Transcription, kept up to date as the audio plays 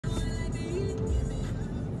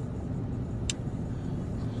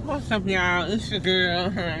What's up, y'all? It's your girl,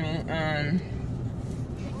 honey.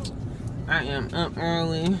 I am up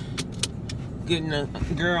early, getting the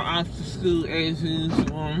girl off to school as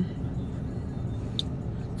usual.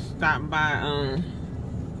 Stop by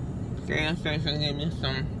gas station, get me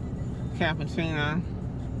some cappuccino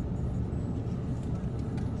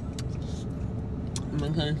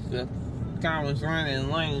because the car was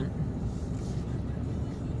running late.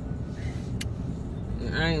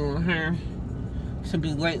 And I didn't want her to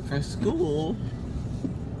be late for school,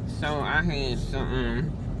 so I had to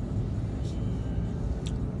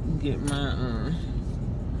get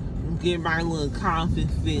my little coffee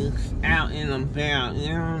fix out and about, you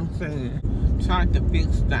know what I'm saying? Tried to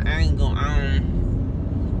fix the angle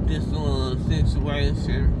on this little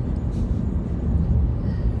situation.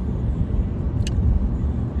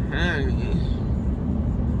 Honey,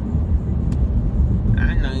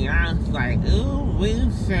 I know y'all's like, ooh, we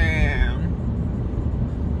Sam.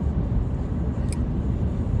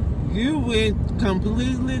 You went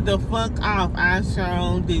completely the fuck off. I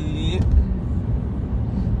sure did.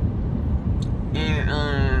 And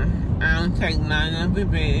I don't take none of it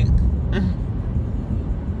back.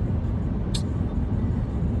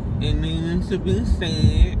 It needs to be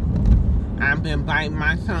said. I've been biting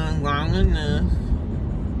my tongue long enough.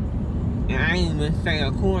 And I ain't even say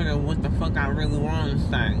a quarter of what the fuck I really want to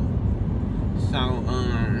say. So,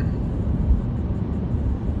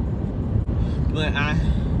 but I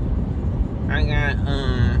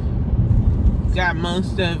got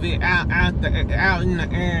most of it out in the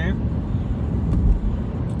air.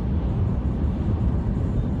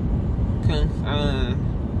 Cause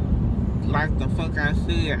like the fuck I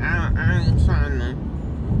said, I ain't trying to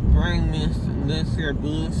bring this here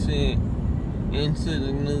bullshit into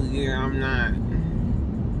the new year. I'm not.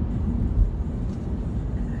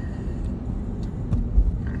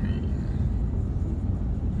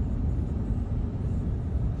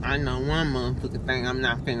 I know one motherfucker think I'm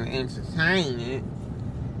not finna entertain it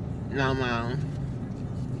no more.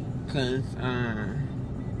 Cause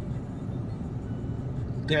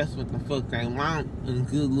that's what the fuck they want, a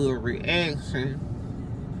good little reaction.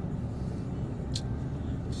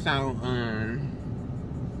 So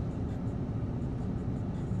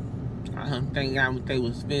I hope they got what they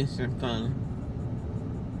was fishing for.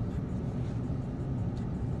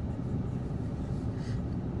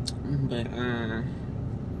 But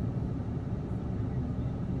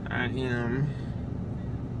I am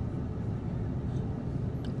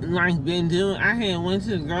like been doing. I had went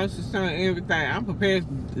to the grocery store and everything. I'm prepared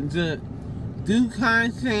to do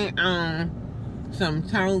content on some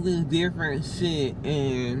totally different shit,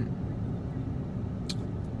 and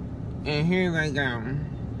here they go.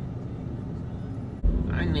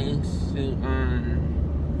 I need to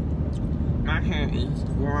my hair is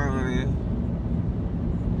growing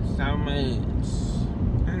so much.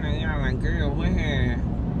 I know y'all like, girl, what hair?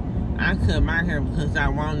 I cut my hair because I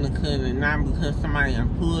wanted to cut it, not because somebody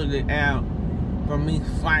pulled it out from me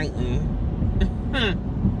fighting.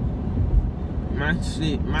 my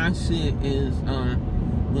shit is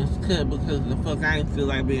was cut because the fuck I didn't feel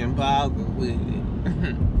like being bothered with it.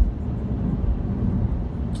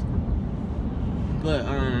 But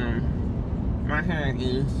my hair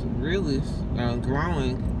is really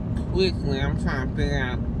growing quickly. I'm trying to figure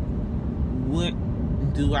out what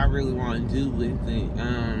do I really want to do with it.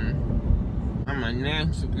 I'm a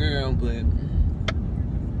natural girl, but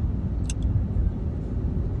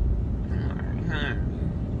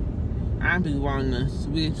I be wanting to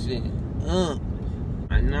switch it up.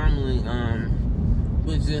 I normally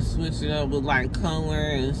would just switch it up with like color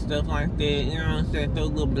and stuff like that. You know what I'm saying? Throw a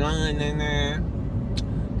little blonde in there,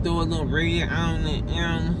 throw a little red on it. You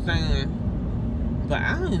know what I'm saying? But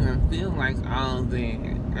I don't even feel like all that.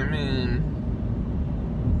 I mean,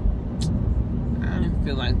 I don't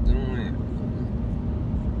feel like doing it.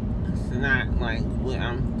 It's not like what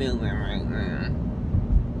I'm feeling right now.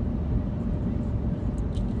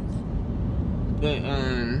 But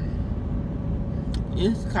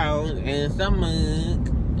it's cold and it's a mug.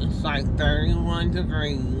 It's like 31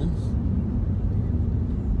 degrees.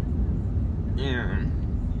 Yeah.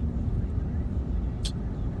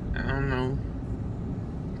 I don't know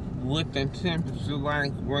what the temperature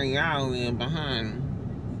like where y'all live behind.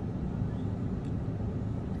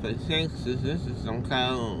 For Texas, this is some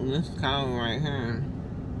cold. This is cold right here.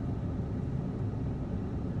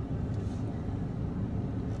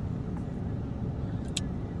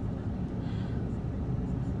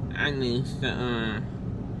 I need to,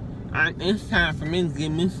 it's time for me to get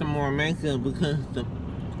me some more makeup because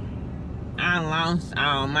I lost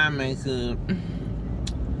all my makeup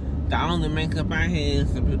The only makeup I had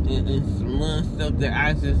is some little stuff that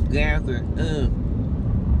I just gathered up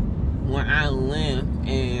when I left,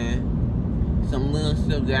 and some little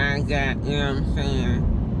stuff that I got, you know what I'm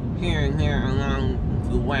saying, here and there along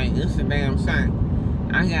the way. It's a damn shame.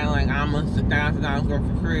 I got like almost $1,000 worth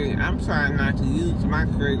of credit. I'm trying not to use my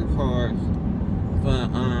credit cards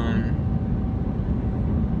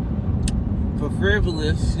for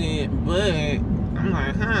frivolous shit, but I'm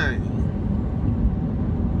like, honey,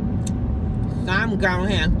 so I'm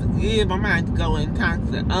gonna have to give. I'm gonna have to go and talk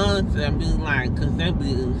to us and be like, cause they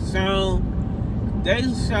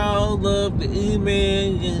so love the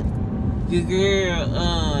email your girl.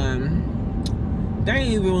 They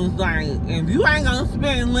even was like, if you ain't gonna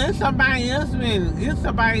spend, let somebody else spend it. Get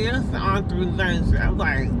somebody else the authorization. I was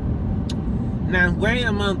like, now wait a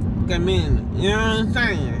motherfucking minute. You know what I'm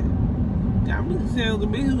saying? Y'all be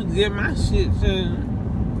telling me who to get my shit to.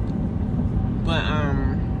 But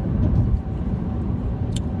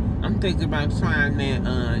I'm thinking about trying that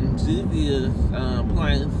Juvia's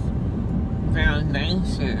place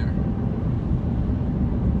foundation.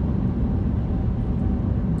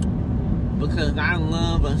 Because I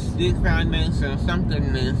love a stick foundation,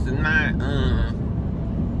 something that's not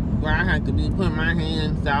where I have to be putting my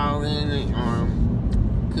hands all in it,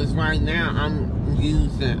 because right now I'm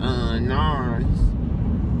using NARS,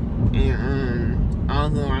 and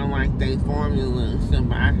although I like their formula and stuff,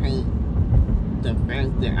 but I hate the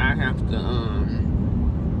fact that I have to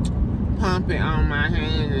pump it on my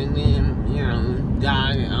hand and then, you know,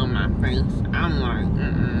 dot it on my face. I'm like,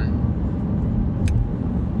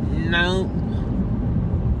 nope,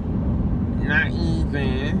 not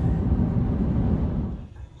even.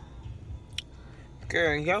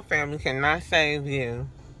 Girl, your family cannot save you.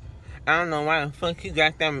 I don't know why the fuck you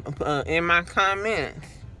got them in my comments,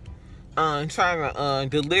 trying to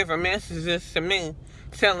deliver messages to me,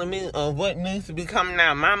 telling me what needs to be coming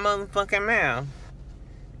out my motherfucking mouth.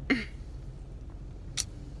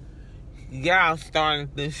 Y'all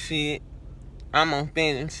started this shit. I'm gonna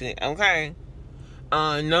finish it, okay?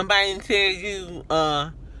 Nobody tell you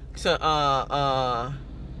to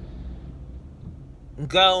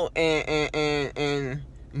go and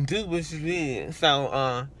do what you did.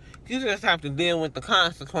 So you just have to deal with the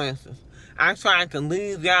consequences. I tried to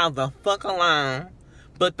leave y'all the fuck alone,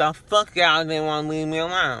 but the fuck y'all didn't want to leave me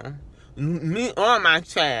alone. Me or my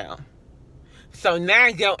child. So now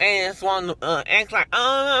your ass want to act like,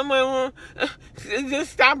 oh,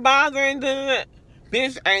 just stop bothering them.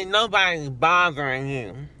 Bitch, ain't nobody bothering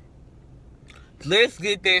you. Let's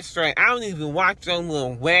get that straight. I don't even watch your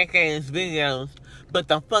little whack-ass videos, but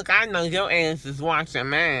the fuck I know your ass is watching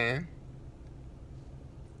mine.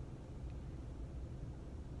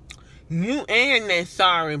 You and that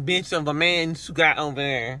sorry bitch of a man that you got over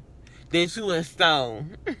there that you had stole.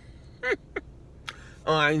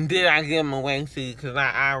 Or did I give him away to you? Because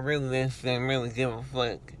I really didn't really give a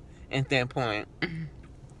fuck at that point.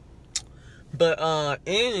 But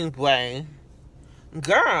anyway,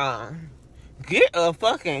 girl, get a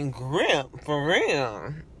fucking grip for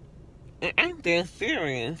real. It ain't that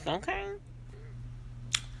serious, okay?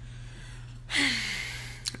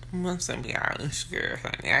 Must be all this girl,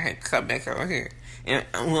 honey. I had to come back over here and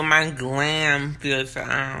with my glam filter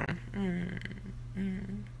on.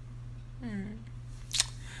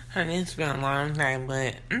 Honey, it's been a long time,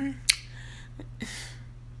 but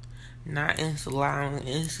not as long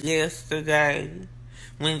as yesterday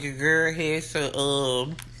when your girl had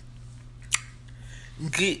to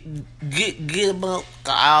get them up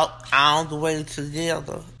all the way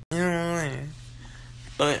together. You know what I mean?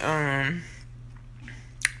 But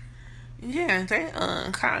yeah, they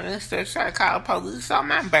called and stuff, try to call police on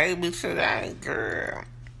my baby today, girl.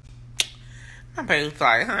 My baby's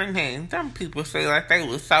like, honey, them people say like they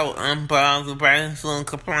was so unbothered by this little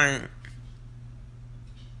complaint.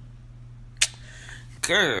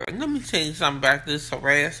 Girl, let me tell you something about this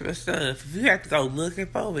harassment stuff. If you have to go looking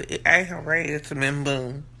for it, it ain't harassment,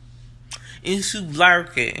 boo. It's you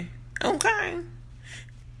lurking, okay?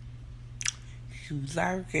 You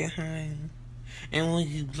lurking, honey. And when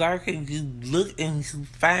you lurking, you look and you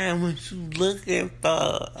find what you looking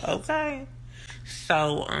for, okay?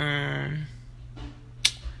 So,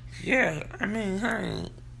 yeah, I mean,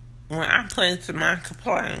 honey, when I placed my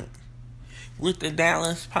complaint with the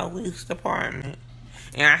Dallas Police Department,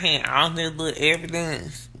 and I had all that little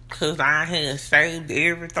evidence, because I had saved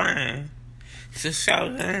everything to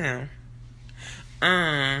show them,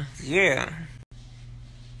 yeah.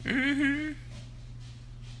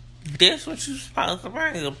 That's what you're supposed to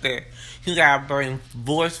bring up there. You gotta bring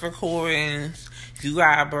voice recordings. You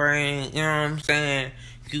gotta bring, you know what I'm saying?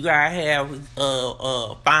 You gotta have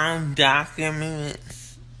phone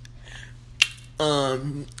documents.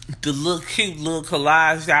 The little cute little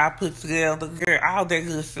collage y'all put together, girl, all that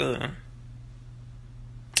good stuff.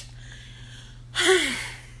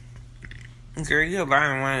 Girl, you'll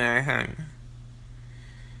learn one day, honey.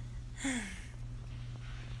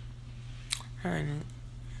 Honey,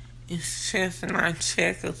 it's chestnut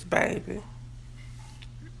checkers, baby.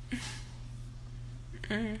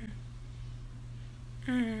 Mm.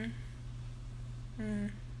 Mm.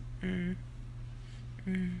 Mm. Mm.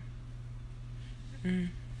 Mm. Mm.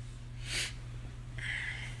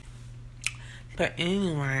 But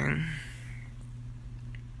anyway,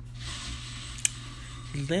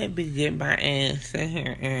 let me get my ass in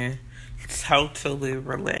here and totally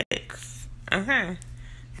relax. Okay?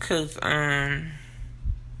 Cause, girl,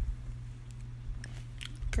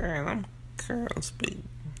 them girls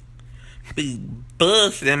be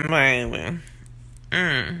buzzing, baby.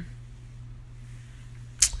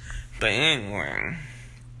 But anyway,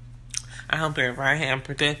 I hope everybody have a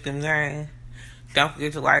productive day. Don't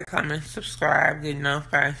forget to like, comment, subscribe, get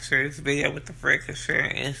notified, share this video with the freaking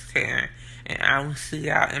share and care. And I will see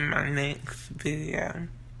y'all in my next video.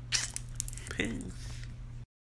 Peace.